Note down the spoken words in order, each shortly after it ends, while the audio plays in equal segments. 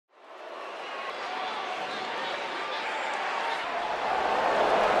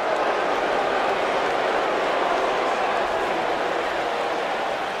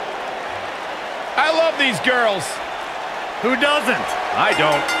these girls. Who doesn't? I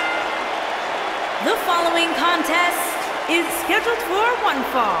don't. The following contest is scheduled for one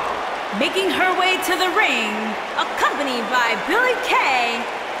fall. Making her way to the ring, accompanied by Billie Kay,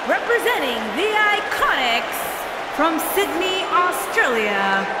 representing the Iconics, from Sydney,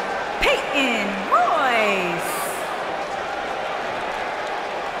 Australia, Peyton Royce.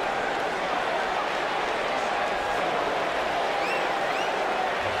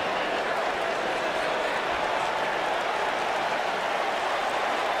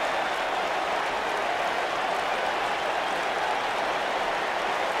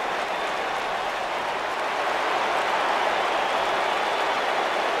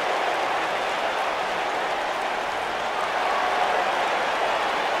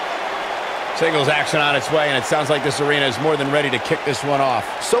 Singles action on its way, and it sounds like this arena is more than ready to kick this one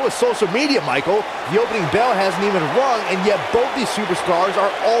off. So is social media, Michael. The opening bell hasn't even rung, and yet both these superstars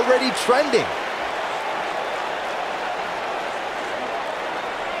are already trending.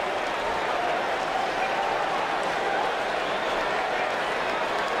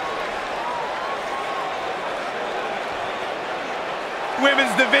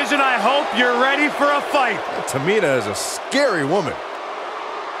 Women's division, I hope you're ready for a fight. Tamina is a scary woman.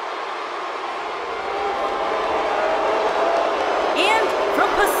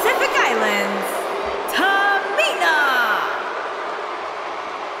 Tamina!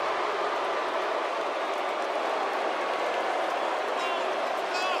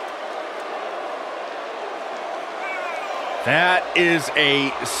 That is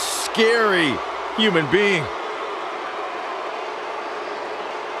a scary human being.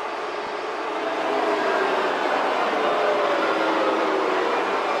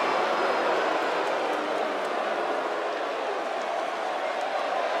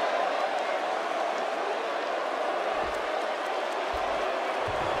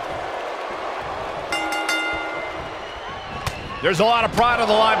 There's a lot of pride on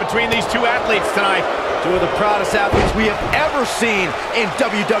the line between these two athletes tonight. Two of the proudest athletes we have ever seen in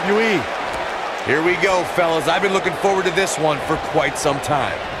WWE. Here we go, fellas. I've been looking forward to this one for quite some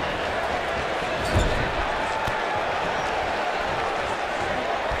time.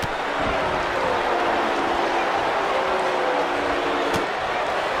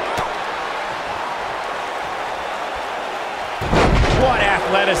 What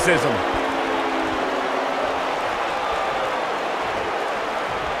athleticism.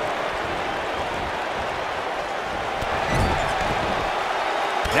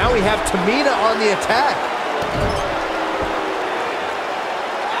 Now we have Tamina on the attack.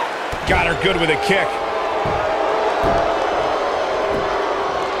 Got her good with a kick.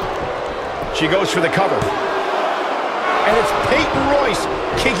 She goes for the cover. And it's Peyton Royce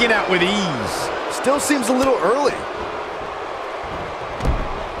kicking out with ease. Still seems a little early.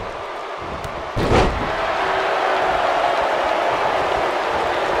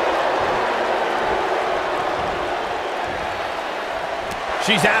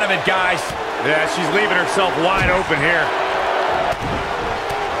 She's out of it, guys. Yeah, she's leaving herself wide open here.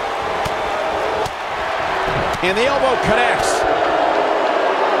 And the elbow connects.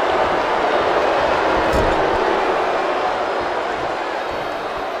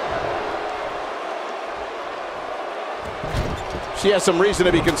 She has some reason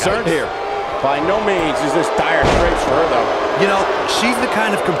to be concerned here. By no means is this dire straits for her, though. You know, she's the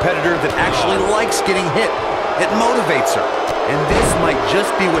kind of competitor that actually likes getting hit. It motivates her. And this might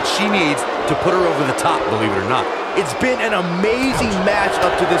just be what she needs to put her over the top, believe it or not. It's been an amazing match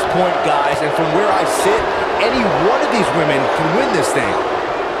up to this point, guys. And from where I sit, any one of these women can win this thing.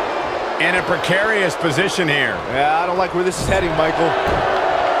 In a precarious position here. Yeah, I don't like where this is heading, Michael.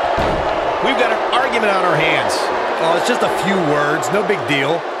 We've got an argument on our hands. Oh, it's just a few words, no big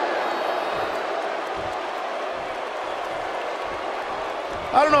deal.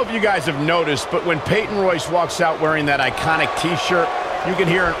 I don't know if you guys have noticed, but when Peyton Royce walks out wearing that iconic t-shirt, you can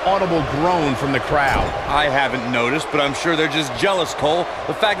hear an audible groan from the crowd. I haven't noticed, but I'm sure they're just jealous, Cole.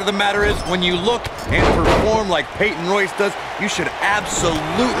 The fact of the matter is, when you look and perform like Peyton Royce does, you should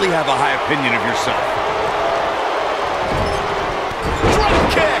absolutely have a high opinion of yourself. Drop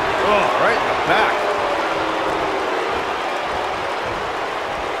kick! Oh, right in the back.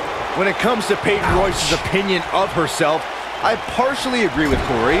 When it comes to Peyton Royce's opinion of herself, I partially agree with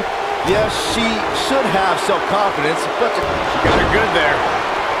Corey. Yes, she should have self-confidence, but she got her good there.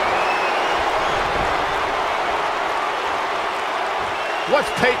 What's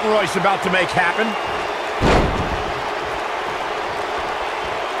Peyton Royce about to make happen?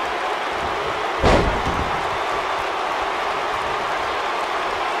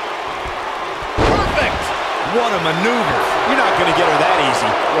 Perfect! What a maneuver. You're not going to get her that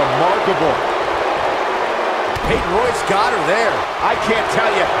easy. remarkable. Peyton Royce got her there. I can't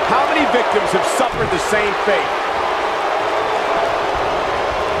tell you how many victims have suffered the same fate.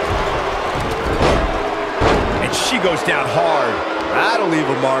 And she goes down hard. That'll leave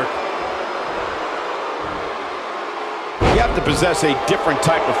a mark. You have to possess a different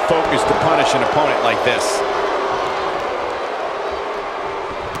type of focus to punish an opponent like this.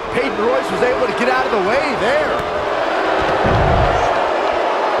 Peyton Royce was able to get out of the way there.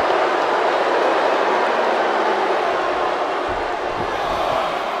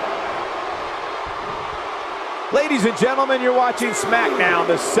 Ladies and gentlemen, you're watching SmackDown,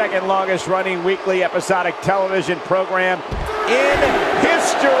 the second longest running weekly episodic television program in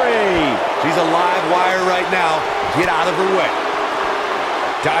history. She's a live wire right now. Get out of her way.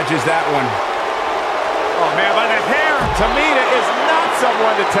 Dodges that one. Oh, man, by the hair. Tamina is not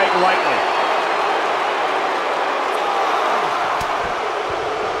someone to take lightly.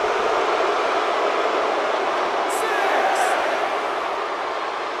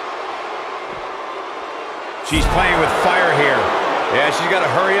 She's playing with fire here. Yeah, she's got to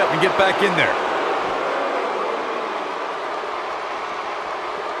hurry up and get back in there.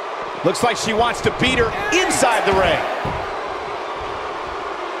 Looks like she wants to beat her inside the ring.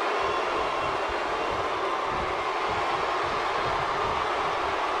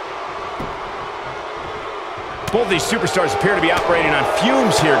 Both these superstars appear to be operating on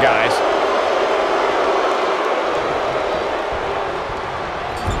fumes here, guys.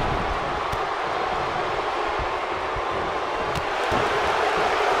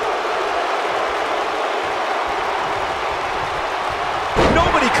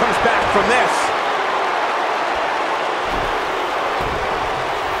 Nobody comes back from this.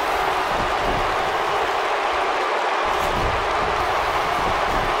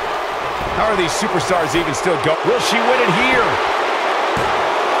 How are these superstars even still going? Will she win it here?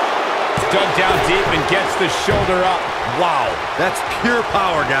 Dug down deep and gets the shoulder up. Wow, that's pure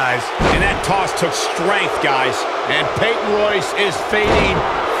power, guys. And that toss took strength, guys. And Peyton Royce is fading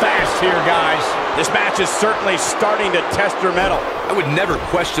fast here, guys. This match is certainly starting to test her mettle. I would never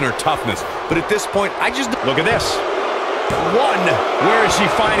question her toughness, but at this point, I just... Look at this. One. Where is she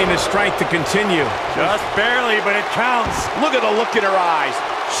finding the strength to continue? Just barely, but it counts. Look at the look in her eyes.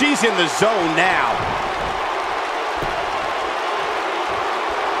 She's in the zone now.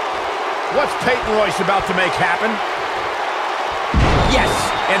 What's Peyton Royce about to make happen? Yes,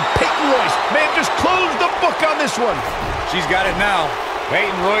 and Peyton Royce may have just closed the book on this one. She's got it now.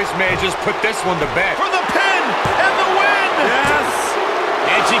 Peyton Royce may have just put this one to bed. For the pin and the win! Yes!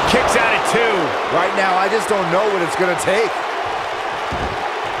 And she kicks out at 2. Right now, I just don't know what it's going to take.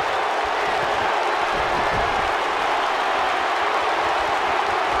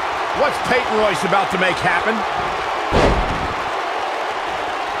 What's Peyton Royce about to make happen?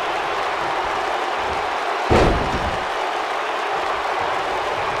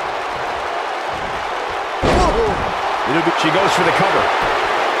 She goes for the cover.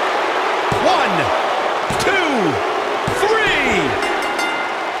 1, 2, 3.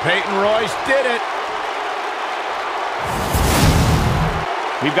 Peyton Royce did it.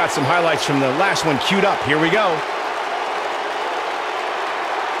 We've got some highlights from the last one queued up. Here we go.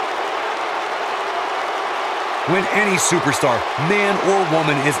 When any superstar, man or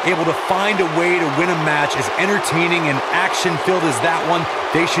woman, is able to find a way to win a match as entertaining and action-filled as that one,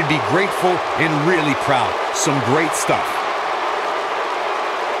 they should be grateful and really proud. Some great stuff.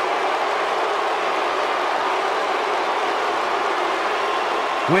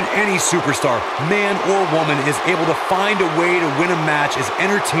 When any superstar, man or woman, is able to find a way to win a match as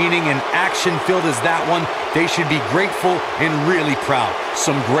entertaining and action-filled as that one, they should be grateful and really proud.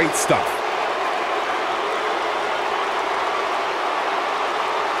 Some great stuff.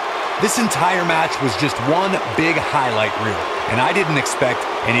 This entire match was just one big highlight reel, and I didn't expect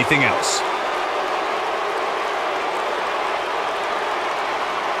anything else.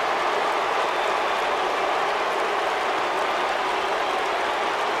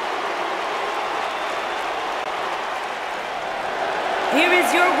 Here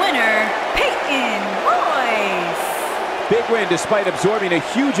is your winner, Peyton Royce. Big win despite absorbing a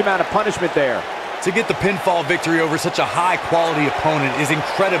huge amount of punishment there. To get the pinfall victory over such a high-quality opponent is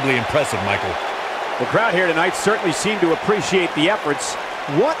incredibly impressive, Michael. The crowd here tonight certainly seemed to appreciate the efforts.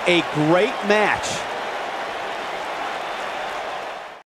 What a great match.